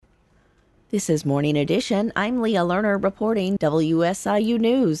This is Morning Edition. I'm Leah Lerner reporting WSIU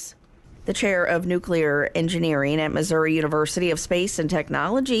News. The chair of nuclear engineering at Missouri University of Space and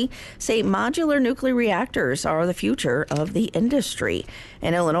Technology say modular nuclear reactors are the future of the industry,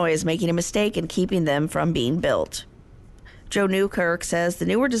 and Illinois is making a mistake in keeping them from being built. Joe Newkirk says the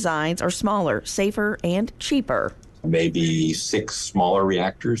newer designs are smaller, safer, and cheaper. Maybe 6 smaller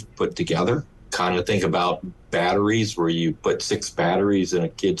reactors put together. Kind of think about batteries where you put 6 batteries in a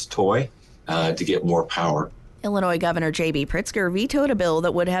kid's toy to get more power. Illinois Governor J.B. Pritzker vetoed a bill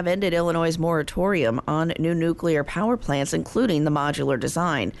that would have ended Illinois' moratorium on new nuclear power plants, including the modular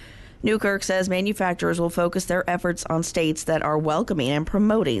design. Newkirk says manufacturers will focus their efforts on states that are welcoming and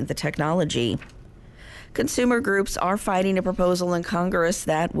promoting the technology. Consumer groups are fighting a proposal in Congress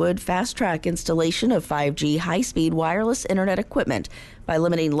that would fast-track installation of 5G high-speed wireless internet equipment by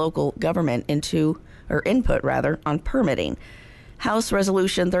limiting local government input on permitting. House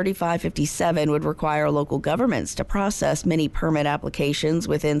Resolution 3557 would require local governments to process mini permit applications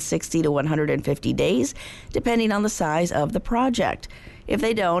within 60 to 150 days, depending on the size of the project. If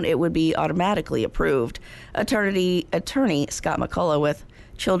they don't, it would be automatically approved. Attorney Scott McCullough with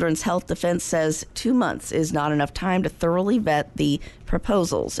Children's Health Defense says 2 months is not enough time to thoroughly vet the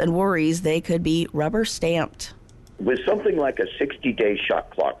proposals and worries they could be rubber stamped. With something like a 60-day shot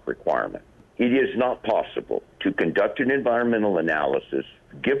clock requirement, it is not possible to conduct an environmental analysis,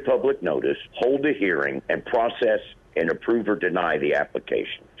 give public notice, hold a hearing, and process and approve or deny the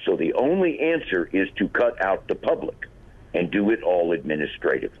application. So the only answer is to cut out the public and do it all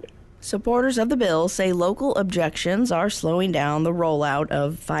administratively. Supporters of the bill say local objections are slowing down the rollout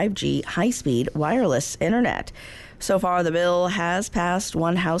of 5G high-speed wireless internet. So far, the bill has passed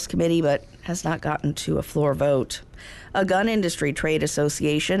one House committee but has not gotten to a floor vote. A gun industry trade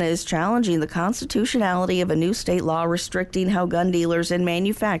association is challenging the constitutionality of a new state law restricting how gun dealers and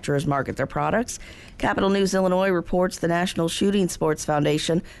manufacturers market their products. Capital News Illinois reports the National Shooting Sports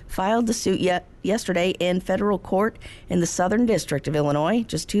Foundation filed the suit yesterday in federal court in the Southern District of Illinois,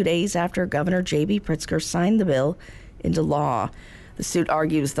 just 2 days after Governor J.B. Pritzker signed the bill into law. The suit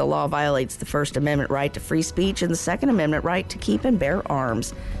argues the law violates the First Amendment right to free speech and the Second Amendment right to keep and bear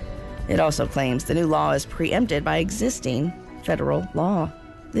arms. It also claims the new law is preempted by existing federal law.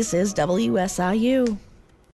 This is WSIU.